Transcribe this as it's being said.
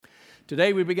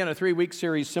Today we begin a 3-week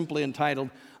series simply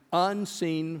entitled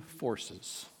Unseen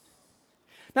Forces.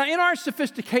 Now, in our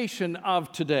sophistication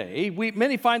of today,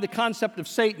 many find the concept of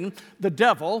Satan, the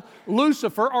devil,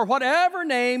 Lucifer, or whatever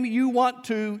name you want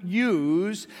to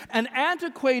use, an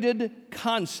antiquated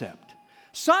concept.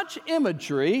 Such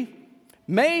imagery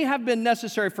may have been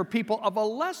necessary for people of a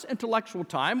less intellectual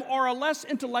time or a less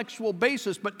intellectual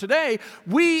basis, but today,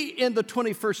 we in the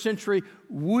 21st century,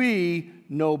 we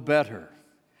know better.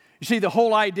 You see, the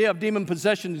whole idea of demon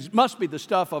possession must be the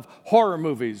stuff of horror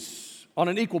movies on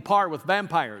an equal par with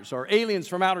vampires or aliens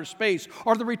from outer space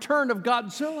or the return of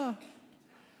Godzilla.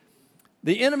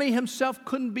 The enemy himself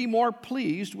couldn't be more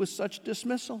pleased with such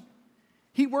dismissal.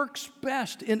 He works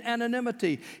best in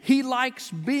anonymity. He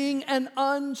likes being an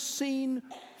unseen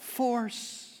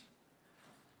force.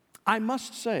 I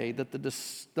must say that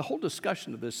the whole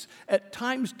discussion of this at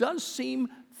times does seem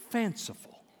fanciful.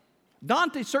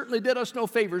 Dante certainly did us no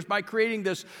favors by creating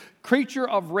this creature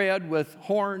of red with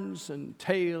horns and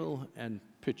tail and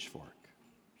pitchfork.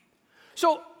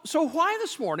 So why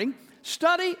this morning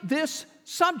study this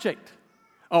subject?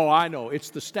 Oh, I know, it's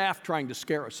the staff trying to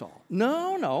scare us all.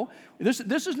 No, this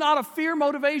is not a fear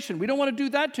motivation. We don't want to do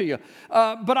that to you.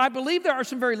 But I believe there are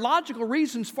some very logical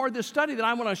reasons for this study that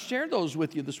I want to share those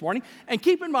with you this morning. And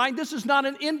keep in mind, this is not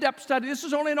an in-depth study. This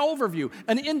is only an overview.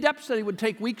 An in-depth study would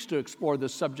take weeks to explore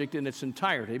this subject in its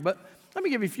entirety. But let me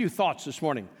give you a few thoughts this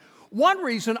morning. One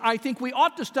reason I think we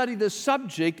ought to study this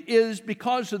subject is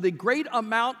because of the great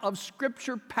amount of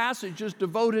Scripture passages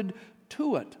devoted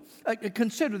to it.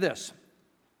 Consider this.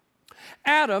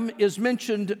 Adam is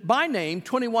mentioned by name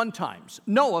 21 times,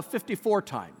 Noah 54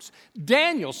 times,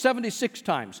 Daniel 76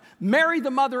 times, Mary the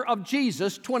mother of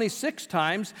Jesus 26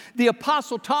 times, the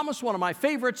Apostle Thomas, one of my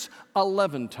favorites,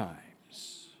 11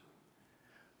 times.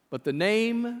 But the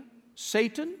name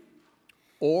Satan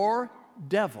or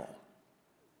devil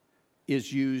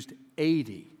is used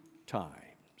 80 times.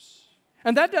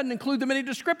 And that doesn't include the many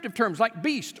descriptive terms like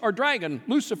beast or dragon,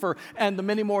 Lucifer, and the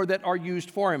many more that are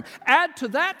used for him. Add to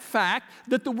that fact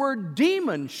that the word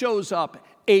demon shows up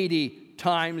 80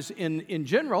 times in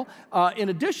general, in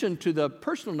addition to the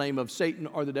personal name of Satan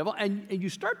or the devil, and you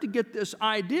start to get this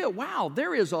idea, wow,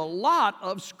 there is a lot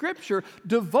of Scripture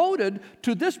devoted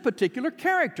to this particular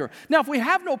character. Now, if we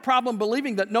have no problem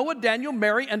believing that Noah, Daniel,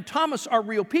 Mary, and Thomas are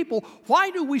real people, why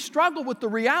do we struggle with the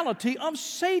reality of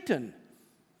Satan?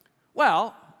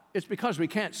 Well, it's because we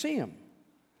can't see him.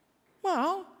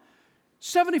 Well,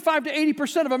 75 to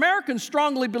 80% of Americans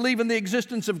strongly believe in the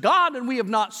existence of God, and we have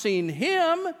not seen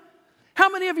him. How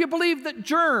many of you believe that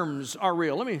germs are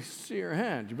real? Let me see your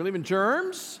hand. You believe in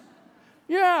germs?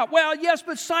 Yeah, well, yes,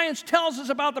 but science tells us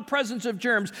about the presence of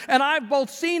germs, and I've both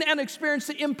seen and experienced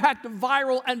the impact of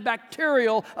viral and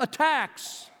bacterial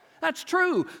attacks. That's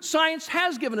true. Science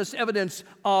has given us evidence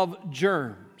of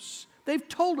germs. They've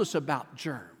told us about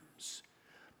germs.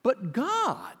 But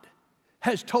God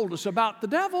has told us about the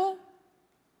devil.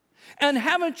 And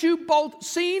haven't you both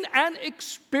seen and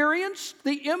experienced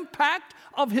the impact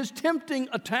of his tempting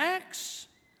attacks?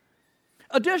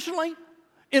 Additionally,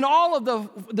 in all of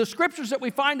the scriptures that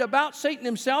we find about Satan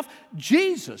himself,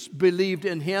 Jesus believed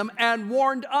in him and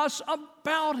warned us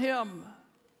about him.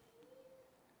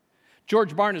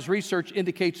 George Barna's research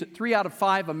indicates that 3 out of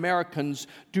 5 Americans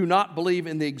do not believe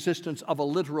in the existence of a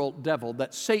literal devil,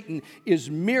 that Satan is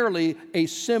merely a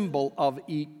symbol of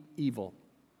evil.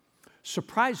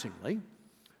 Surprisingly,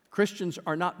 Christians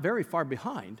are not very far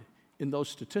behind in those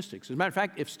statistics. As a matter of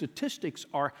fact, if statistics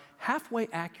are halfway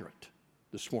accurate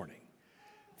this morning,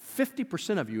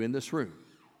 50% of you in this room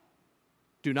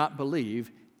do not believe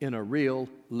in a real,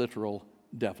 literal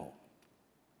devil.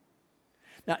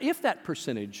 Now, if that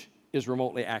percentage is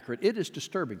remotely accurate, it is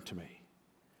disturbing to me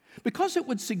because it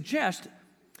would suggest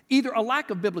either a lack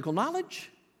of biblical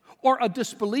knowledge or a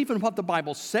disbelief in what the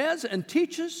Bible says and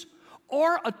teaches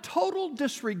or a total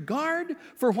disregard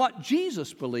for what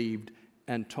Jesus believed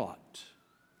and taught.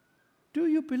 Do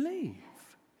you believe?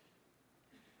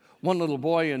 One little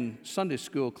boy in Sunday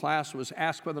school class was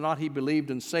asked whether or not he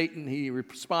believed in Satan. He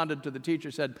responded to the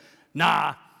teacher, said,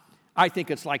 "Nah, I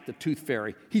think it's like the tooth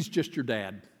fairy. He's just your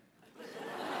dad."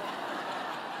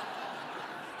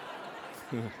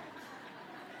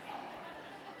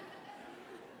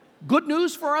 Good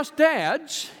news for us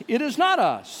dads, it is not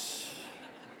us.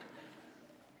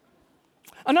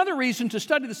 Another reason to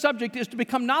study the subject is to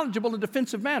become knowledgeable in a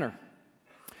defensive manner.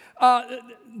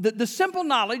 The simple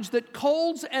knowledge that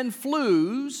colds and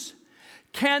flus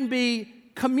can be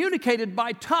communicated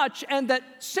by touch and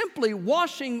that simply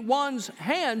washing one's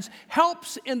hands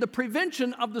helps in the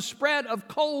prevention of the spread of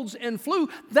colds and flu,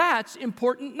 that's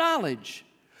important knowledge.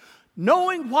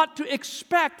 Knowing what to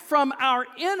expect from our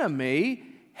enemy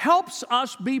helps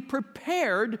us be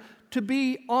prepared to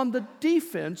be on the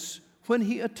defense when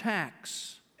he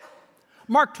attacks.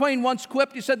 Mark Twain once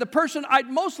quipped, he said, "The person I'd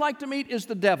most like to meet is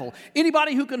the devil.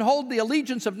 Anybody who can hold the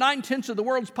allegiance of 9/10 of the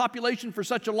world's population for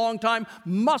such a long time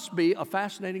must be a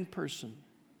fascinating person."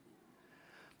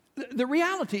 The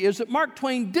reality is that Mark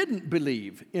Twain didn't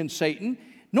believe in Satan,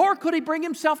 nor could he bring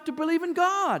himself to believe in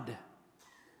God.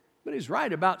 But he's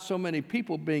right about so many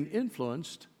people being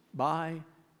influenced by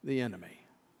the enemy.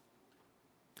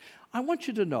 I want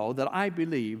you to know that I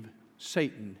believe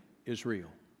Satan is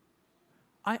real.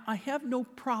 I have no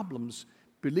problems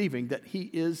believing that he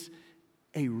is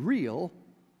a real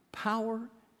power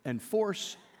and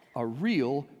force, a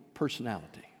real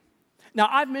personality. Now,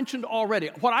 I've mentioned already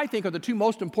what I think are the two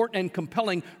most important and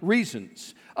compelling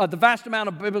reasons. The vast amount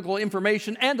of biblical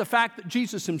information and the fact that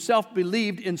Jesus himself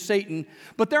believed in Satan.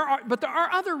 But there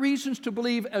are other reasons to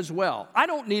believe as well. I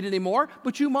don't need any more,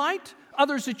 but you might.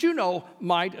 Others that you know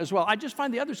might as well. I just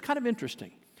find the others kind of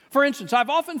interesting. For instance, I've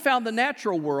often found the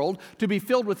natural world to be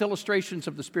filled with illustrations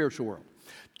of the spiritual world.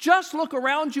 Just look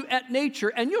around you at nature,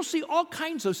 and you'll see all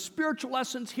kinds of spiritual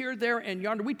lessons here, there, and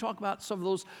yonder. We talk about some of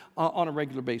those on a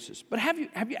regular basis. But have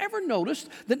you ever noticed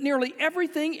that nearly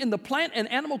everything in the plant and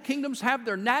animal kingdoms have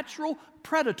their natural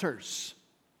predators?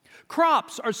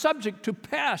 Crops are subject to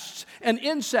pests and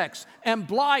insects and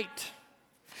blight.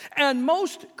 And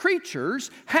most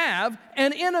creatures have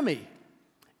an enemy.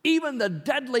 Even the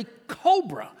deadly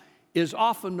cobra is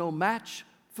often no match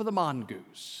for the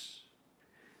mongoose.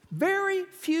 Very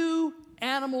few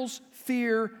animals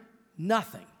fear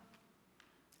nothing,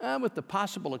 with the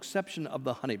possible exception of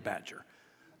the honey badger,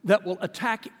 that will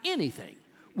attack anything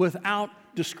without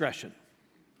discretion.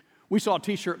 We saw a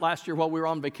t-shirt last year while we were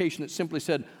on vacation that simply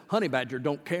said, "Honey badger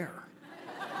don't care."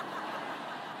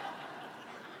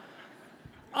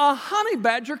 A honey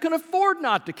badger can afford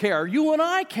not to care. You and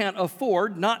I can't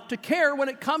afford not to care when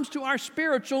it comes to our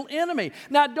spiritual enemy.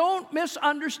 Now, don't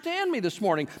misunderstand me this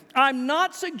morning. I'm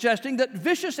not suggesting that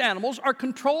vicious animals are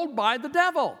controlled by the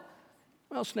devil.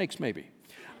 Well, snakes maybe.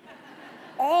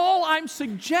 All I'm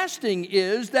suggesting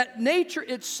is that nature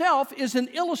itself is an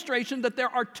illustration that there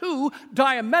are two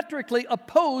diametrically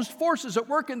opposed forces at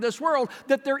work in this world,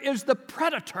 that there is the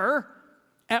predator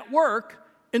at work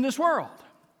in this world.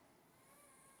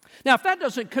 Now, if that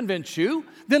doesn't convince you,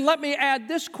 then let me add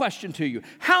this question to you.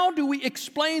 How do we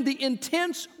explain the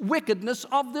intense wickedness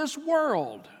of this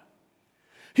world?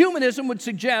 Humanism would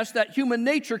suggest that human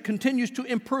nature continues to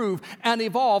improve and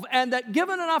evolve, and that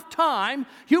given enough time,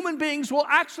 human beings will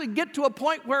actually get to a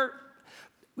point where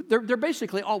they're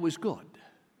basically always good.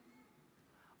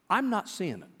 I'm not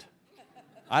seeing it.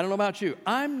 I don't know about you.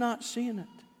 I'm not seeing it.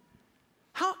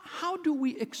 How do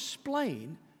we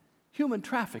explain human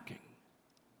trafficking?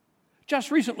 Just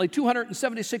recently,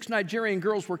 276 Nigerian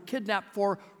girls were kidnapped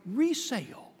for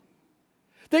resale.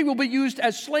 They will be used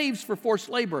as slaves for forced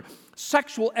labor,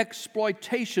 sexual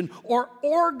exploitation, or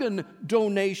organ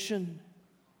donation.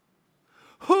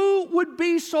 Who would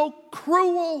be so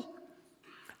cruel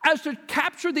as to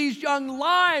capture these young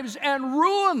lives and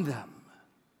ruin them?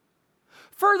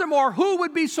 Furthermore, who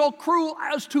would be so cruel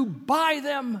as to buy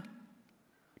them,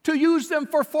 to use them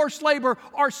for forced labor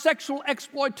or sexual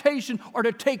exploitation, or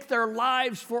to take their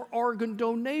lives for organ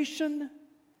donation?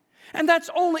 And that's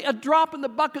only a drop in the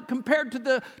bucket compared to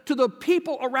the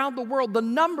people around the world. The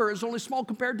number is only small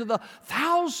compared to the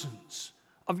thousands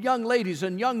of young ladies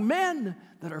and young men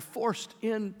that are forced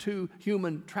into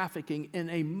human trafficking in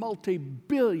a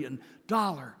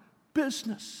multi-billion-dollar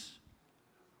business.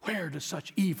 Where does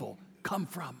such evil come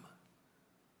from?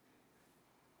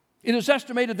 It is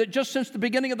estimated that just since the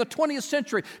beginning of the 20th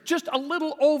century, just a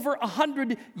little over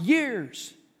 100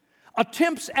 years,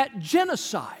 attempts at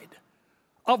genocide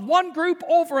of one group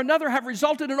over another have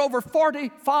resulted in over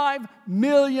 45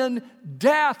 million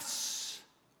deaths.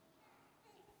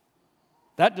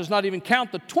 That does not even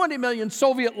count the 20 million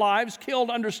Soviet lives killed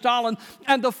under Stalin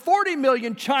and the 40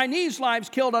 million Chinese lives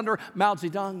killed under Mao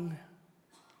Zedong.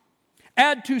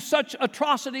 Add to such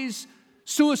atrocities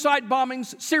suicide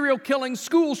bombings, serial killings,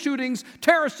 school shootings,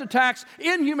 terrorist attacks,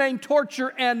 inhumane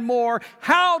torture, and more.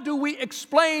 How do we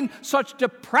explain such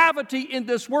depravity in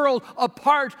this world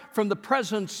apart from the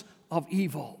presence of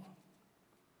evil?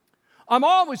 I'm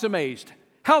always amazed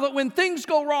how that when things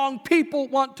go wrong, people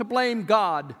want to blame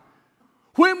God.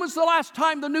 When was the last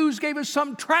time the news gave us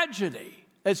some tragedy,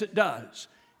 as it does,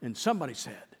 and somebody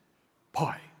said,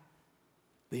 "Boy,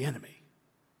 the enemy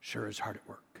sure is hard at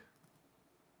work"?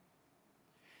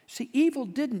 See, evil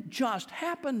didn't just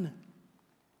happen.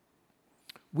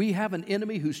 We have an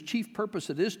enemy whose chief purpose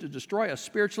it is to destroy us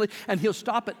spiritually, and he'll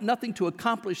stop at nothing to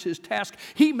accomplish his task.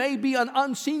 He may be an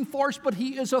unseen force, but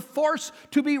he is a force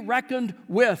to be reckoned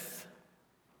with.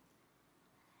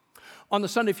 On the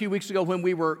Sunday a few weeks ago when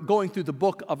we were going through the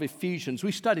book of Ephesians,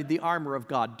 we studied the armor of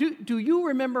God. Do you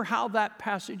remember how that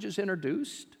passage is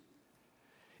introduced?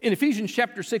 In Ephesians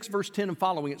chapter 6, verse 10 and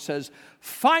following, it says,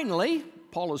 finally,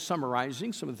 Paul is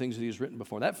summarizing some of the things that he's written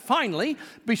before that. Finally,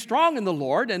 be strong in the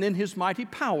Lord and in his mighty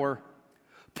power.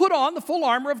 Put on the full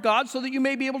armor of God so that you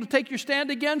may be able to take your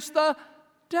stand against the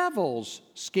devil's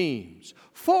schemes.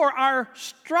 For our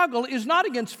struggle is not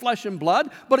against flesh and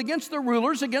blood, but against the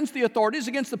rulers, against the authorities,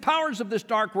 against the powers of this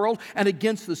dark world, and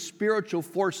against the spiritual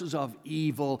forces of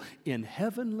evil in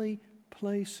heavenly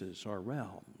places or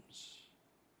realms.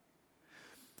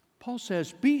 Paul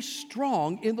says, be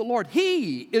strong in the Lord.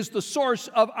 He is the source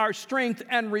of our strength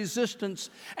and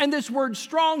resistance. And this word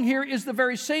strong here is the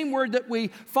very same word that we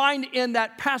find in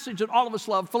that passage that all of us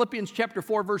love, Philippians chapter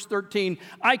 4, verse 13.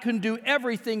 I can do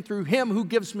everything through him who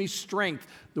gives me strength.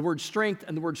 The word strength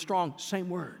and the word strong, same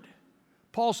word.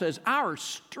 Paul says our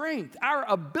strength, our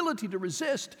ability to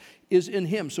resist is in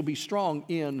him. So be strong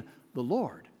in the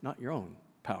Lord, not your own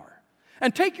power.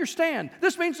 And take your stand.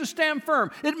 This means to stand firm.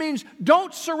 It means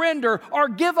don't surrender or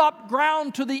give up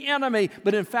ground to the enemy,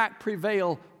 but in fact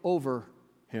prevail over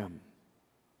him.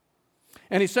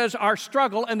 And he says our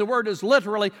struggle, and the word is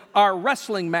literally our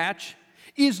wrestling match,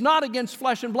 is not against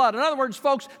flesh and blood. In other words,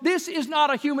 folks, this is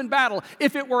not a human battle.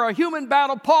 If it were a human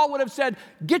battle, Paul would have said,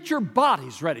 get your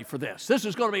bodies ready for this. This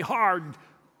is going to be hard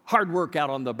work out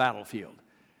on the battlefield.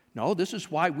 No, this is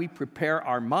why we prepare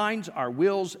our minds, our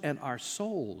wills, and our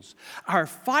souls. Our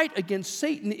fight against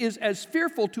Satan is as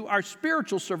fearful to our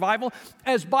spiritual survival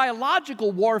as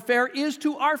biological warfare is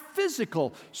to our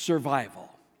physical survival.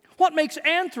 What makes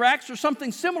anthrax or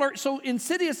something similar so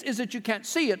insidious is that you can't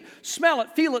see it, smell it,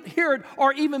 feel it, hear it,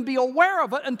 or even be aware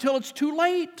of it until it's too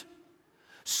late.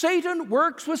 Satan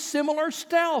works with similar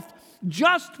stealth.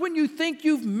 Just when you think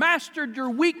you've mastered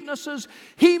your weaknesses,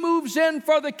 he moves in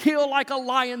for the kill like a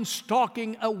lion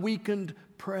stalking a weakened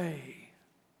prey.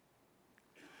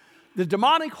 The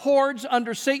demonic hordes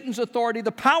under Satan's authority,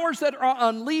 the powers that are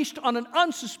unleashed on an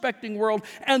unsuspecting world,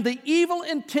 and the evil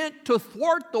intent to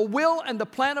thwart the will and the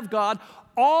plan of God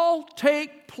all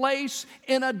take place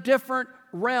in a different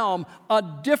realm, a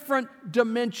different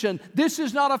dimension. This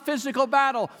is not a physical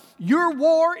battle. Your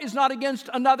war is not against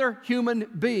another human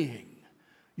being.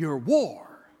 Your war,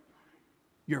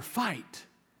 your fight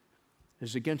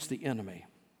is against the enemy.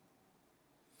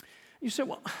 You say,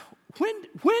 well,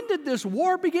 when did this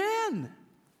war begin?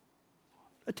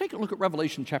 Take a look at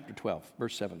Revelation chapter 12,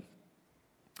 verse 7.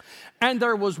 And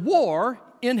there was war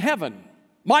in heaven.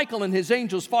 Michael and his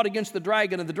angels fought against the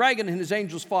dragon, and the dragon and his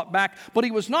angels fought back, but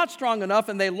he was not strong enough,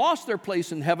 and they lost their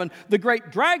place in heaven. The great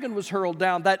dragon was hurled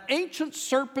down, that ancient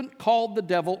serpent called the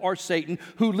devil or Satan,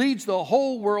 who leads the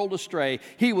whole world astray.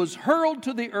 He was hurled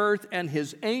to the earth, and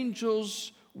his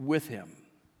angels with him.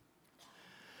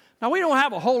 Now, we don't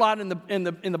have a whole lot in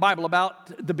the Bible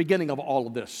about the beginning of all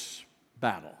of this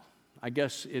battle. I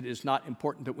guess it is not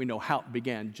important that we know how it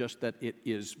began, just that it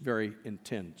is very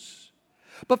intense.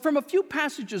 But from a few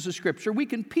passages of Scripture, we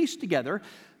can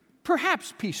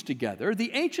perhaps piece together,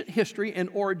 the ancient history and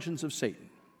origins of Satan.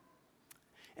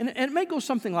 And it may go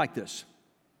something like this.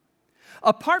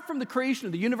 Apart from the creation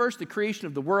of the universe, the creation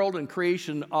of the world, and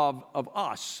creation of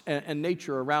us and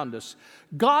nature around us,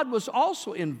 God was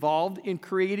also involved in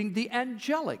creating the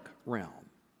angelic realm.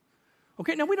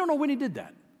 Okay, now we don't know when he did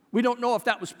that. We don't know if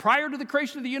that was prior to the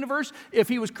creation of the universe, if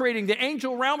he was creating the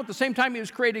angel realm at the same time he was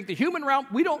creating the human realm.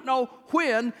 We don't know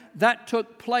when that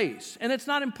took place. And it's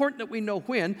not important that we know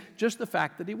when, just the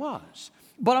fact that he was.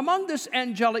 But among this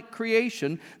angelic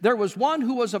creation, there was one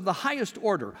who was of the highest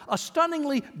order, a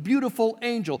stunningly beautiful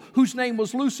angel whose name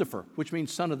was Lucifer, which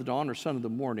means son of the dawn or son of the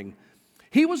morning.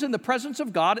 He was in the presence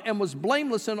of God and was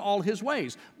blameless in all his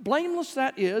ways. Blameless,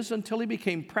 that is, until he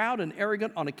became proud and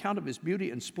arrogant on account of his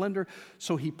beauty and splendor.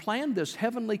 So he planned this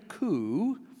heavenly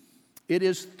coup. It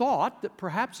is thought that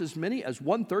perhaps as many as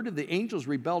 1/3 of the angels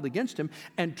rebelled against him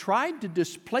and tried to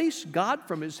displace God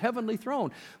from his heavenly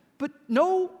throne. But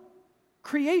no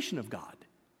creation of God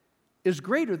is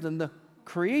greater than the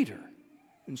Creator.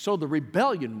 And so the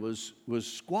rebellion was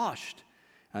squashed.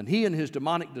 And he and his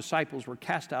demonic disciples were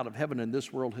cast out of heaven, and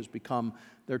this world has become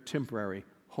their temporary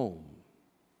home.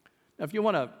 Now, if you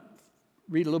want to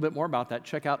read a little bit more about that,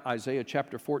 check out Isaiah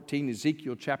chapter 14,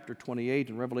 Ezekiel chapter 28,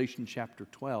 and Revelation chapter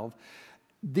 12.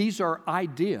 These are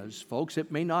ideas, folks.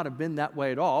 It may not have been that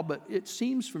way at all, but it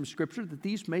seems from Scripture that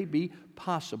these may be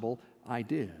possible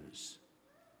ideas.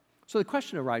 So the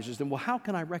question arises then, well, how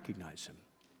can I recognize him?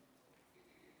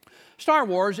 Star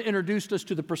Wars introduced us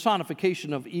to the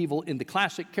personification of evil in the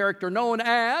classic character known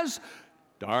as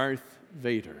Darth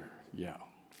Vader. Yeah.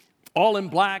 All in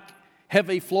black,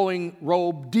 heavy flowing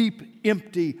robe, deep,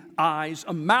 empty eyes,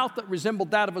 a mouth that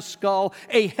resembled that of a skull,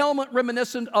 a helmet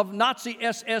reminiscent of Nazi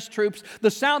SS troops, the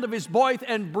sound of his voice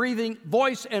and breathing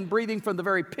from the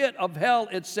very pit of hell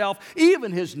itself.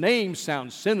 Even his name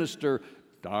sounds sinister,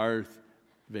 Darth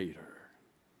Vader.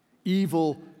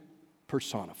 Evil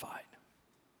personified.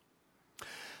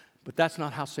 But that's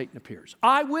not how Satan appears.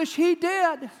 I wish he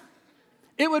did.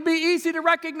 It would be easy to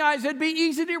recognize. It'd be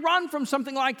easy to run from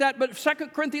something like that. But 2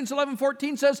 Corinthians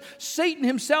 11:14 says, Satan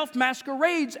himself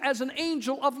masquerades as an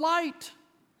angel of light.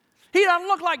 He doesn't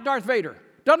look like Darth Vader.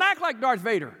 Doesn't act like Darth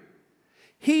Vader.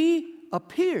 He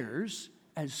appears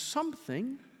as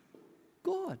something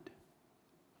good.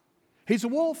 He's a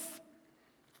wolf,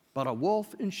 but a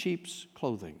wolf in sheep's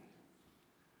clothing.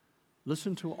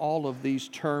 Listen to all of these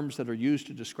terms that are used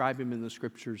to describe him in the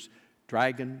Scriptures.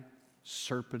 Dragon,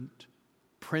 serpent,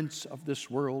 prince of this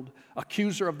world,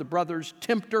 accuser of the brothers,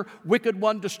 tempter, wicked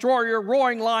one, destroyer,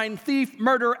 roaring lion, thief,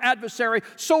 murderer, adversary,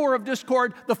 sower of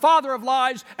discord, the father of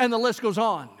lies, and the list goes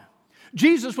on.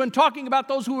 Jesus, when talking about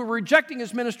those who were rejecting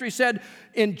his ministry, said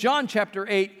in John chapter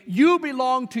 8, you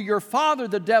belong to your father,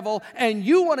 the devil, and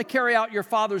you want to carry out your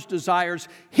father's desires.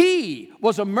 He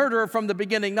was a murderer from the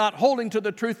beginning, not holding to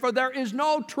the truth, for there is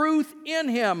no truth in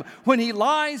him. When he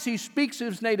lies, he speaks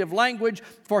his native language,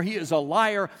 for he is a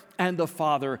liar and the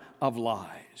father of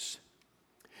lies.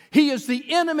 He is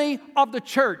the enemy of the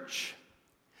church.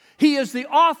 He is the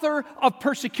author of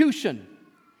persecution.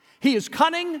 He is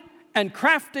cunning and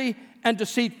crafty and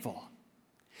deceitful.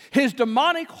 His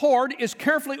demonic horde is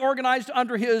carefully organized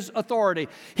under his authority.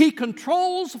 He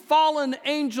controls fallen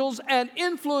angels and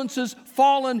influences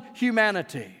fallen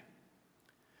humanity.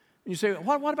 And you say,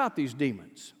 what about these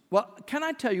demons? Well, can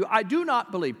I tell you, I do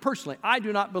not believe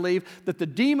that the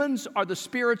demons are the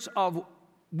spirits of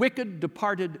wicked,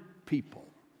 departed people.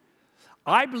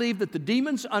 I believe that the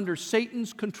demons under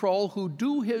Satan's control who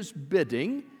do his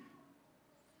bidding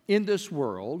in this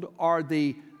world are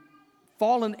the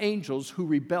fallen angels who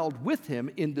rebelled with him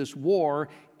in this war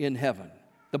in heaven.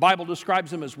 The Bible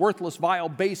describes them as worthless, vile,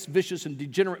 base, vicious, and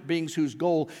degenerate beings whose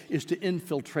goal is to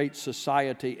infiltrate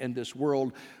society and this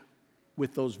world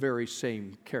with those very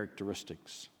same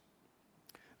characteristics.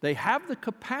 They have the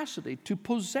capacity to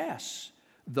possess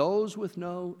those with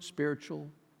no spiritual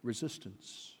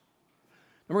resistance.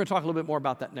 And we're going to talk a little bit more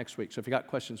about that next week. So if you got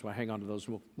questions, we'll hang on to those.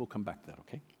 We'll come back to that,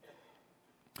 okay?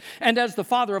 And as the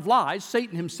father of lies,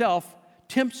 Satan himself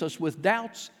tempts us with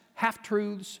doubts,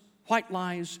 half-truths, white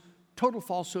lies, total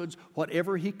falsehoods,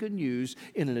 whatever he can use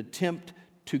in an attempt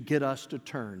to get us to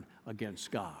turn against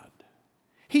God.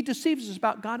 He deceives us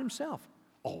about God himself.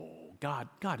 Oh, God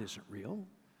isn't real.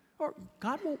 Or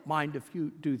God won't mind if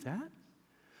you do that.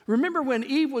 Remember when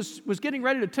Eve was getting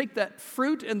ready to take that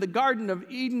fruit in the Garden of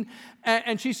Eden,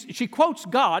 and she quotes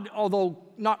God, although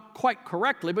not quite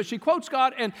correctly, but she quotes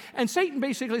God, and Satan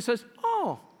basically says,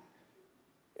 oh,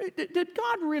 did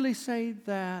God really say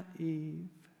that, Eve?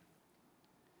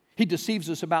 He deceives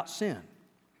us about sin.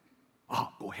 Oh,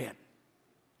 go ahead.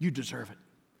 You deserve it.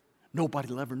 Nobody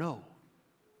will ever know.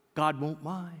 God won't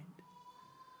mind.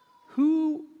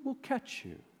 Who will catch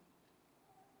you?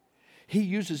 He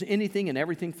uses anything and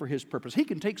everything for his purpose. He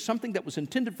can take something that was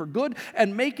intended for good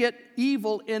and make it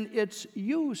evil in its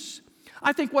use.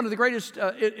 I think one of the greatest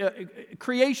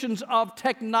creations of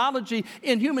technology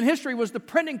in human history was the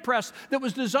printing press that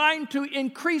was designed to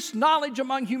increase knowledge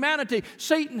among humanity.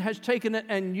 Satan has taken it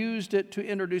and used it to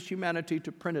introduce humanity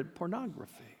to printed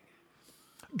pornography.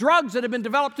 Drugs that have been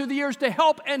developed through the years to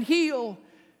help and heal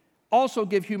also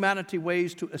give humanity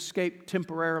ways to escape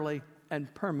temporarily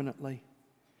and permanently.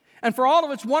 And for all of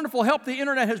its wonderful help, the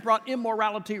internet has brought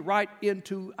immorality right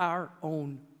into our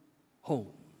own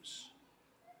homes.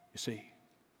 You see,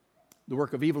 the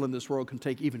work of evil in this world can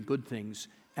take even good things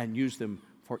and use them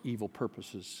for evil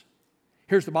purposes.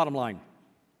 Here's the bottom line.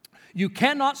 You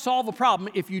cannot solve a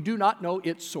problem if you do not know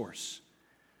its source.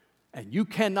 And you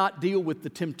cannot deal with the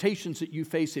temptations that you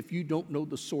face if you don't know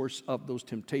the source of those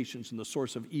temptations and the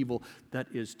source of evil that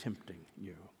is tempting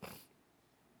you.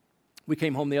 We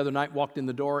came home the other night, walked in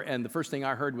the door, and the first thing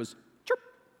I heard was, chirp.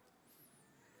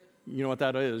 You know what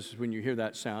that is when you hear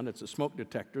that sound. It's a smoke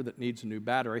detector that needs a new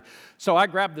battery. So I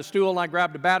grabbed the stool and I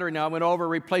grabbed a battery. Now I went over,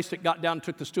 replaced it, got down,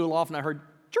 took the stool off, and I heard,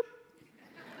 chirp.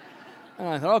 And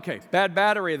I thought, okay, bad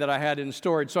battery that I had in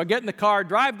storage. So I get in the car,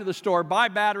 drive to the store, buy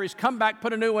batteries, come back,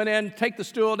 put a new one in, take the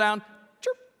stool down,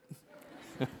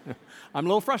 chirp. I'm a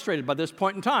little frustrated by this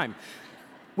point in time.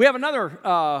 we have another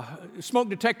smoke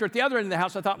detector at the other end of the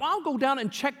house. I thought, well, I'll go down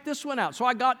and check this one out. So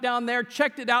I got down there,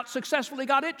 checked it out, successfully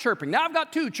got it chirping. Now I've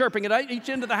got two chirping at each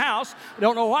end of the house. I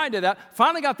don't know why I did that.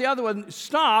 Finally got the other one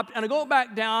stopped, and I go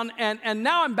back down, and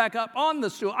now I'm back up on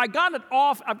the stool. I got it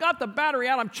off. I've got the battery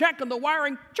out. I'm checking the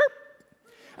wiring. Chirp.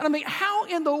 And I'm thinking, how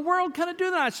in the world can I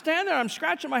do that? I stand there, I'm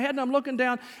scratching my head, and I'm looking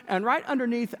down, and right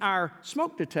underneath our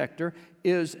smoke detector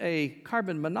is a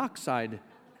carbon monoxide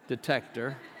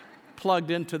detector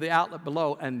plugged into the outlet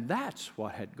below, and that's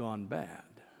what had gone bad.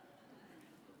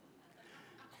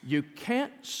 You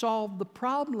can't solve the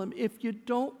problem if you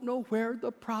don't know where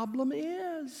the problem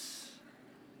is.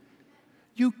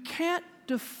 You can't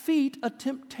defeat a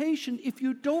temptation if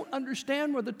you don't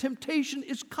understand where the temptation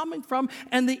is coming from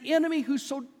and the enemy who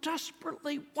so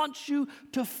desperately wants you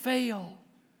to fail.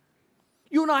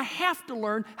 You and I have to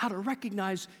learn how to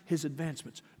recognize his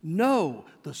advancements. Know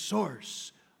the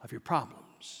source of your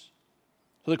problems.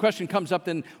 So the question comes up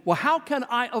then, well, how can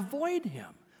I avoid him?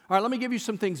 All right, let me give you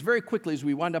some things very quickly as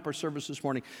we wind up our service this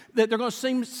morning. They're going to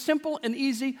seem simple and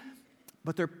easy,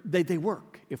 but they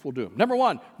work if we'll do them. Number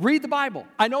one, read the Bible.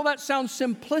 I know that sounds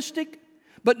simplistic,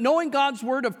 but knowing God's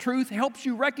word of truth helps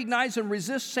you recognize and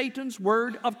resist Satan's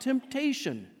word of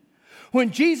temptation.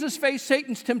 When Jesus faced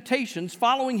Satan's temptations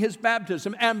following his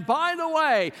baptism, and by the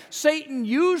way, Satan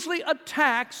usually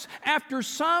attacks after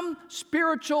some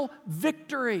spiritual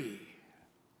victory.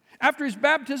 After his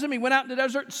baptism, he went out in the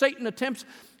desert, and Satan attempts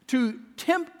to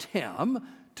tempt him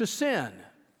to sin.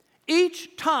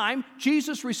 Each time,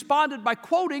 Jesus responded by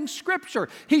quoting Scripture.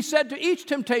 He said to each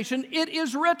temptation, "It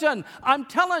is written." I'm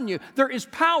telling you, there is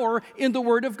power in the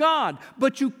Word of God.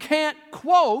 But you can't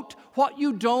quote what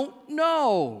you don't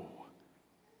know.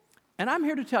 And I'm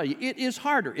here to tell you, it is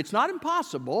harder. It's not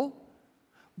impossible,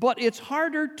 but it's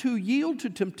harder to yield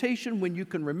to temptation when you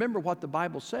can remember what the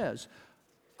Bible says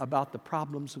about the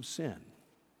problems of sin.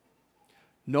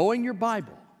 Knowing your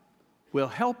Bible will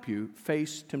help you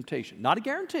face temptation. Not a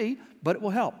guarantee, but it will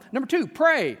help. Number two,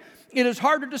 pray. It is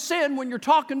harder to sin when you're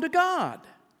talking to God.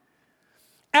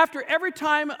 After every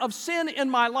time of sin in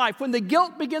my life, when the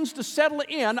guilt begins to settle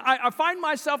in, I find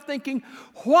myself thinking,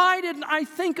 why didn't I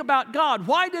think about God?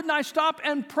 Why didn't I stop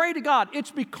and pray to God? It's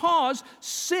because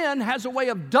sin has a way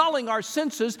of dulling our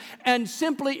senses and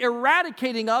simply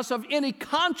eradicating us of any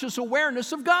conscious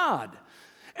awareness of God.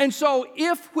 And so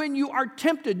if when you are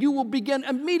tempted, you will begin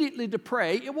immediately to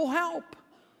pray, it will help.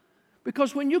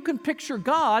 Because when you can picture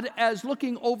God as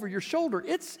looking over your shoulder,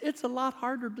 it's a lot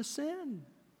harder to sin.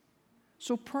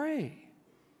 So pray.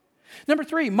 Number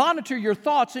three, monitor your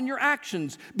thoughts and your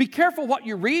actions. Be careful what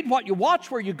you read, what you watch,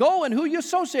 where you go, and who you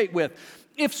associate with.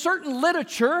 If certain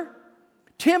literature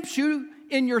tempts you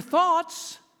in your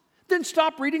thoughts, then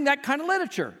stop reading that kind of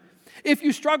literature. If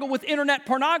you struggle with internet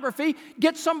pornography,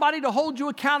 get somebody to hold you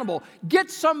accountable.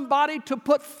 Get somebody to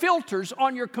put filters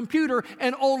on your computer,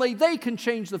 and only they can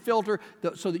change the filter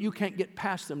so that you can't get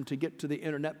past them to get to the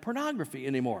internet pornography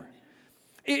anymore.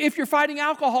 If you're fighting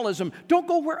alcoholism, don't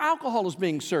go where alcohol is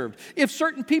being served. If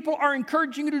certain people are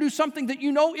encouraging you to do something that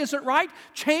you know isn't right,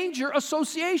 change your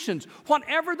associations.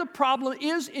 Whatever the problem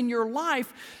is in your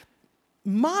life,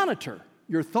 monitor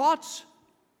your thoughts,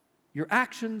 your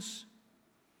actions,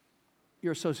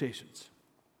 your associations.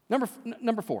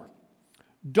 Number four,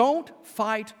 don't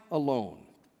fight alone.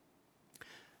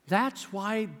 That's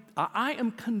why I am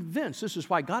convinced this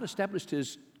is why God established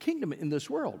his kingdom in this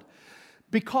world.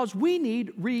 Because we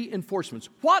need reinforcements.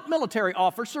 What military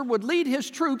officer would lead his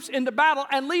troops into battle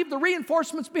and leave the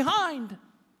reinforcements behind?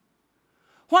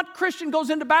 What Christian goes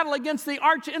into battle against the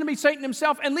arch enemy, Satan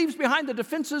himself, and leaves behind the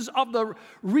defenses of the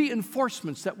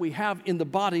reinforcements that we have in the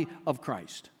body of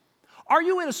Christ? Are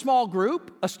you in a small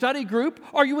group, a study group?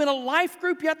 Are you in a life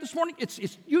group yet this morning?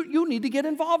 You need to get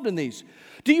involved in these.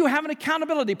 Do you have an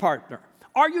accountability partner?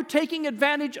 Are you taking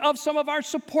advantage of some of our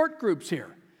support groups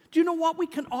here? Do you know what we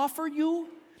can offer you?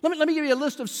 Let me give you a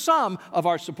list of some of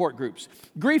our support groups.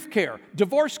 Grief Care,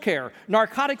 Divorce Care,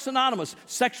 Narcotics Anonymous,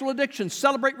 Sexual Addiction,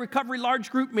 Celebrate Recovery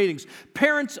large group meetings,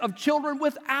 Parents of Children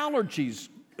with Allergies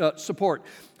support,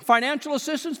 Financial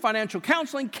Assistance, Financial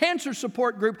Counseling, Cancer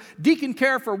Support Group, Deacon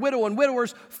Care for Widow and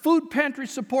Widowers, Food Pantry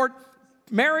Support,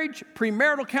 Marriage,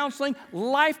 Premarital Counseling,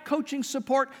 Life Coaching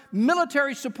Support,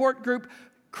 Military Support Group,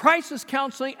 Crisis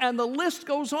Counseling, and the list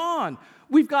goes on.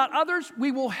 We've got others.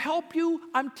 We will help you.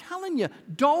 I'm telling you,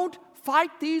 don't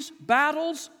fight these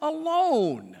battles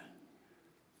alone.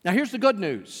 Now, here's the good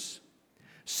news.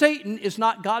 Satan is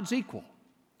not God's equal.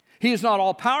 He is not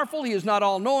all-powerful. He is not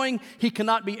all-knowing. He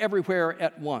cannot be everywhere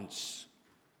at once.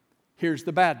 Here's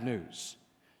the bad news.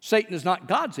 Satan is not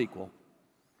God's equal,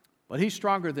 but he's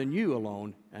stronger than you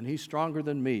alone, and he's stronger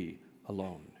than me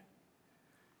alone.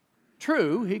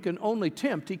 True, he can only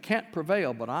tempt, he can't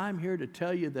prevail, but I'm here to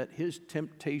tell you that his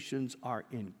temptations are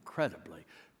incredibly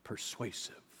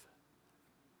persuasive.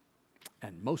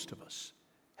 And most of us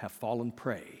have fallen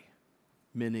prey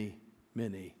many,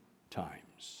 many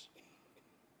times.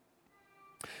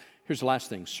 Here's the last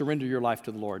thing. Surrender your life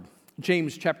to the Lord.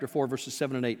 James chapter 4, verses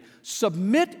 7 and 8.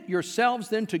 Submit yourselves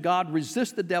then to God.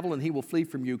 Resist the devil, and he will flee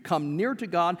from you. Come near to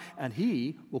God, and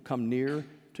he will come near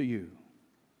to you.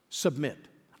 Submit.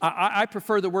 I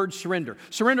prefer the word surrender.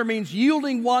 Surrender means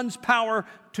yielding one's power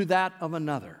to that of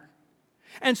another.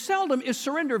 And seldom is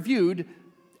surrender viewed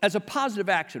as a positive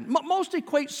action. Most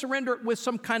equate surrender with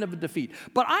some kind of a defeat.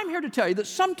 But I'm here to tell you that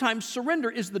sometimes surrender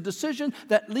is the decision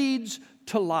that leads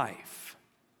to life.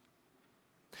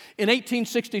 In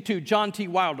 1862, John T.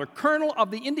 Wilder, colonel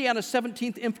of the Indiana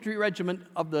 17th Infantry Regiment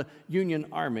of the Union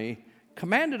Army,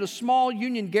 commanded a small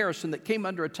Union garrison that came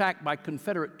under attack by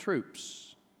Confederate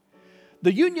troops.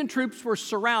 The Union troops were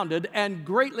surrounded and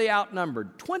greatly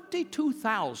outnumbered,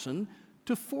 22,000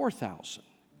 to 4,000.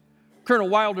 Colonel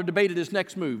Wilder debated his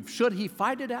next move. Should he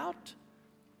fight it out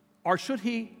or should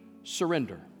he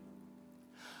surrender?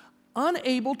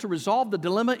 Unable to resolve the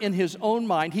dilemma in his own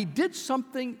mind, he did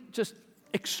something just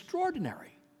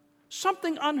extraordinary,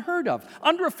 something unheard of.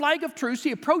 Under a flag of truce,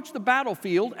 he approached the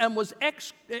battlefield and was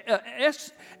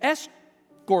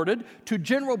escorted to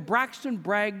General Braxton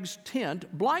Bragg's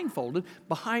tent, blindfolded,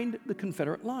 behind the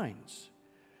Confederate lines.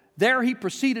 There he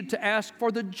proceeded to ask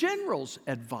for the general's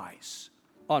advice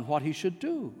on what he should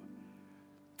do.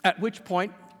 At which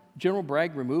point, General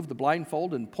Bragg removed the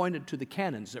blindfold and pointed to the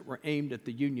cannons that were aimed at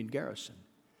the Union garrison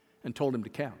and told him to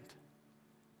count.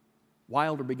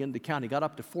 Wilder began to count. He got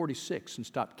up to 46 and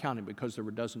stopped counting because there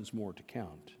were dozens more to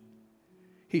count.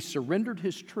 He surrendered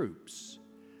his troops,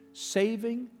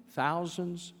 saving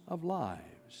thousands of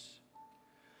lives.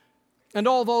 And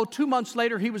although 2 months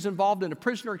later he was involved in a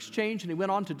prisoner exchange and he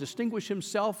went on to distinguish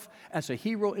himself as a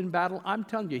hero in battle, I'm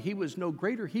telling you, he was no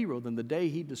greater hero than the day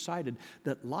he decided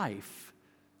that life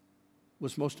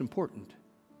was most important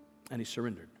and he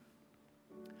surrendered.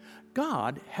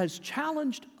 God has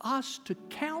challenged us to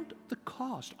count the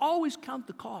cost, always count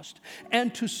the cost,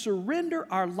 and to surrender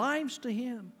our lives to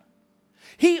Him.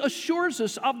 He assures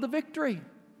us of the victory.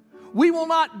 We will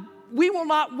not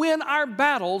win our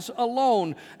battles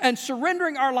alone. And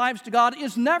surrendering our lives to God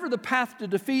is never the path to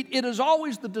defeat. It is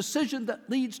always the decision that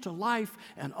leads to life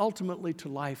and ultimately to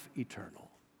life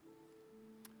eternal.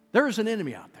 There is an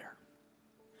enemy out there.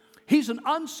 He's an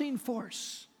unseen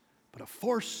force, but a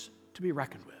force to be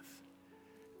reckoned with.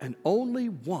 And only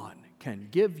one can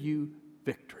give you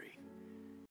victory.